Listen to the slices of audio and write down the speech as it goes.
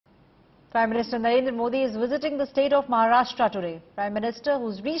Prime Minister Narendra Modi is visiting the state of Maharashtra today. Prime Minister,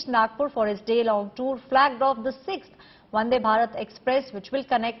 who's reached Nagpur for his day-long tour, flagged off the 6th Vande Bharat Express, which will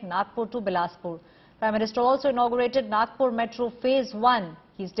connect Nagpur to Bilaspur. Prime Minister also inaugurated Nagpur Metro Phase-1.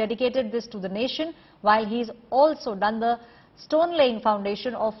 He's dedicated this to the nation, while he's also done the stone-laying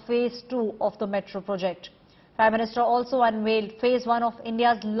foundation of Phase-2 of the metro project. Prime Minister also unveiled Phase-1 of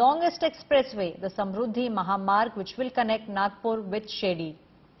India's longest expressway, the Samruddhi Mahamarg, which will connect Nagpur with Shedi.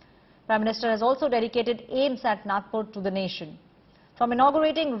 Prime Minister has also dedicated aims at Nagpur to the nation. From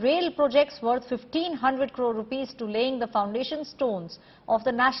inaugurating rail projects worth 1,500 crore rupees to laying the foundation stones of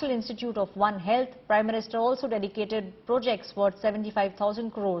the National Institute of One Health, Prime Minister also dedicated projects worth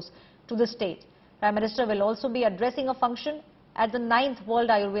 75,000 crores to the state. Prime Minister will also be addressing a function at the 9th World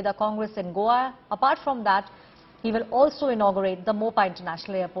Ayurveda Congress in Goa. Apart from that, he will also inaugurate the Mopa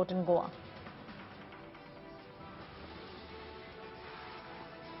International Airport in Goa.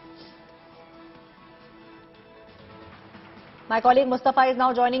 My colleague Mustafa is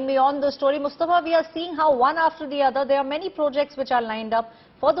now joining me on the story. Mustafa, we are seeing how one after the other, there are many projects which are lined up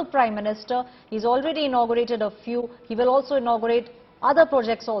for the Prime Minister. He's already inaugurated a few. He will also inaugurate other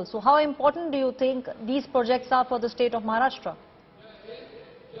projects also. How important do you think these projects are for the state of Maharashtra?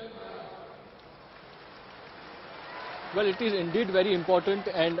 Well, it is indeed very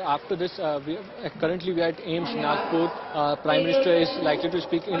important, and after this, currently we are at AIIMS Nagpur. Prime Minister is likely to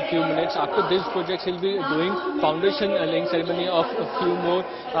speak in a few minutes. After these projects, he'll be doing foundation laying ceremony of a few more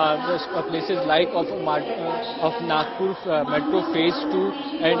places like of Nagpur Metro Phase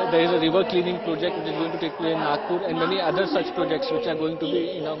 2, and there is a river cleaning project which is going to take place in Nagpur, and many other such projects which are going to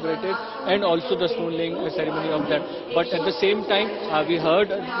be inaugurated, and also the stone laying ceremony of them. But at the same time, we heard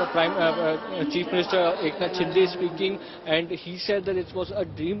the Chief Minister Eknath Shinde speaking, and he said that it was a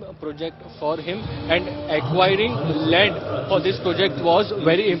dream project for him, and acquiring land for this project was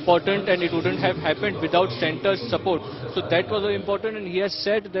very important, and it wouldn't have happened without centre's support. So that was very important, and he has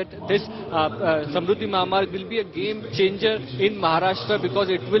said that this Samruddhi Mahamarg will be a game changer in Maharashtra,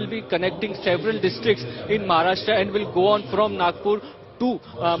 because it will be connecting several districts in Maharashtra and will go on from Nagpur to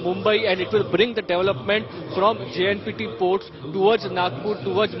Mumbai, and it will bring the development from JNPT ports towards Nagpur,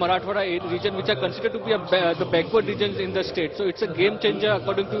 towards Marathwada region, which are considered to be the backward regions in the state. So it's a game changer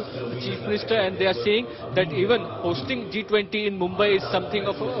according to the Chief Minister, and they are saying that even hosting G20 in Mumbai is something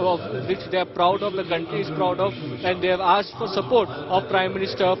of which they are proud of, the country is proud of, and they have asked for support of Prime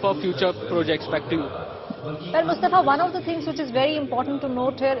Minister for future projects. Back to you. Well, Mustafa, one of the things which is very important to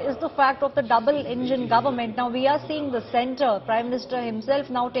note here is the fact of the double-engine government. Now, we are seeing the centre, Prime Minister himself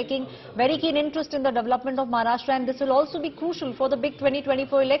now taking very keen interest in the development of Maharashtra, and this will also be crucial for the big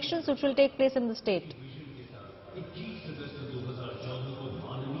 2024 elections which will take place in the state.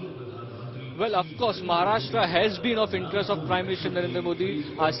 Well, of course, Maharashtra has been of interest of Prime Minister Narendra Modi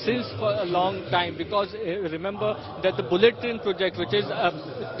since for a long time, because remember that the bullet train project, which is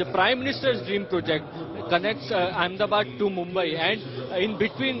the Prime Minister's dream project, connects Ahemdabad to Mumbai, and in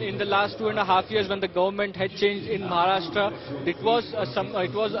between, in the last 2.5 years, when the government had changed in Maharashtra, it was a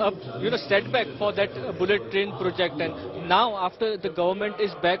setback for that bullet train project, and now after the government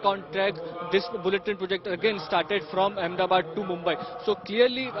is back on track, this bullet train project again started from Ahemdabad to Mumbai. So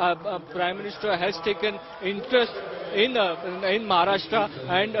clearly, Prime Minister has taken interest in Maharashtra,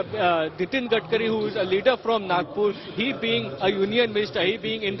 and Nitin Gadkari, who is a leader from Nagpur, he being a union minister, he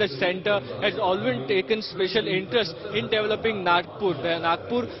being in the centre, has always taken special interest in developing Nagpur.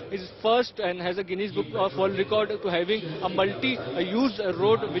 Nagpur is first and has a Guinness Book of World Record to having a multi-use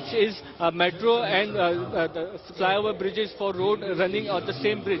road, which is metro and the flyover bridges for road running on the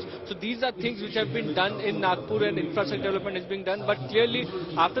same bridge. So these are things which have been done in Nagpur, and infrastructure development is being done. But clearly,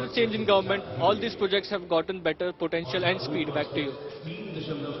 after the change in government, all these projects have gotten better potential and speed. Back to you.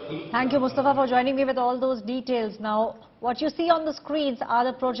 Thank you, Mustafa, for joining me with all those details. Now, what you see on the screens are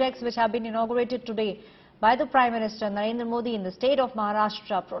the projects which have been inaugurated today by the Prime Minister Narendra Modi in the state of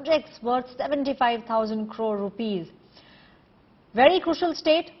Maharashtra. Projects worth 75,000 crore rupees. Very crucial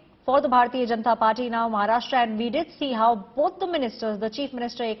state for the Bharatiya Janata Party now, Maharashtra, and we did see how both the ministers, the Chief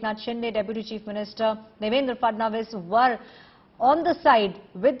Minister Eknath Shinde, Deputy Chief Minister Devendra Fadnavis, were on the side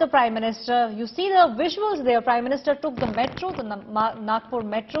with the Prime Minister. You see the visuals there. Prime Minister took the metro, the Nagpur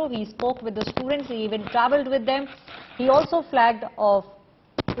Metro. He spoke with the students. He even travelled with them. He also flagged off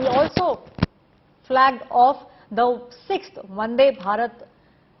the 6th Vande Bharat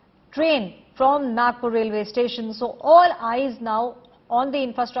Train from Nagpur railway station. So all eyes now on the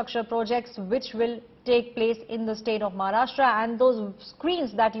infrastructure projects which will take place in the state of Maharashtra, and those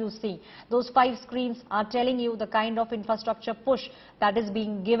screens that you see, those 5 screens are telling you the kind of infrastructure push that is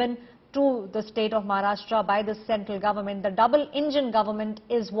being given to the state of Maharashtra by the central government. The double engine government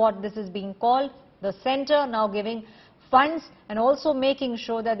is what this is being called. The centre now giving funds and also making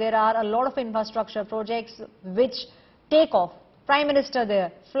sure that there are a lot of infrastructure projects which take off. Prime Minister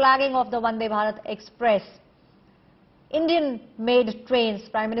there flagging off the Vande Bharat Express. Indian-made trains.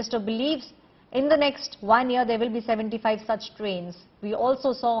 Prime Minister believes in the next 1 year there will be 75 such trains. We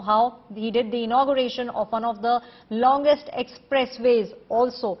also saw how he did the inauguration of one of the longest expressways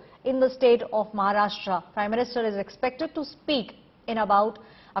also in the state of Maharashtra. Prime Minister is expected to speak in about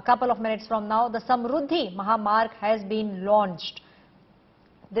a couple of minutes from now. The Samruddhi Mahamarg has been launched.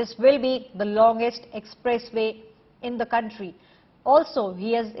 This will be the longest expressway in the country. Also,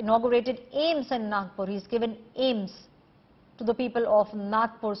 he has inaugurated AIIMS in Nagpur. He's given AIIMS to the people of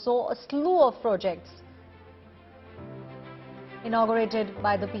Nagpur. So, a slew of projects inaugurated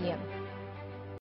by the PM.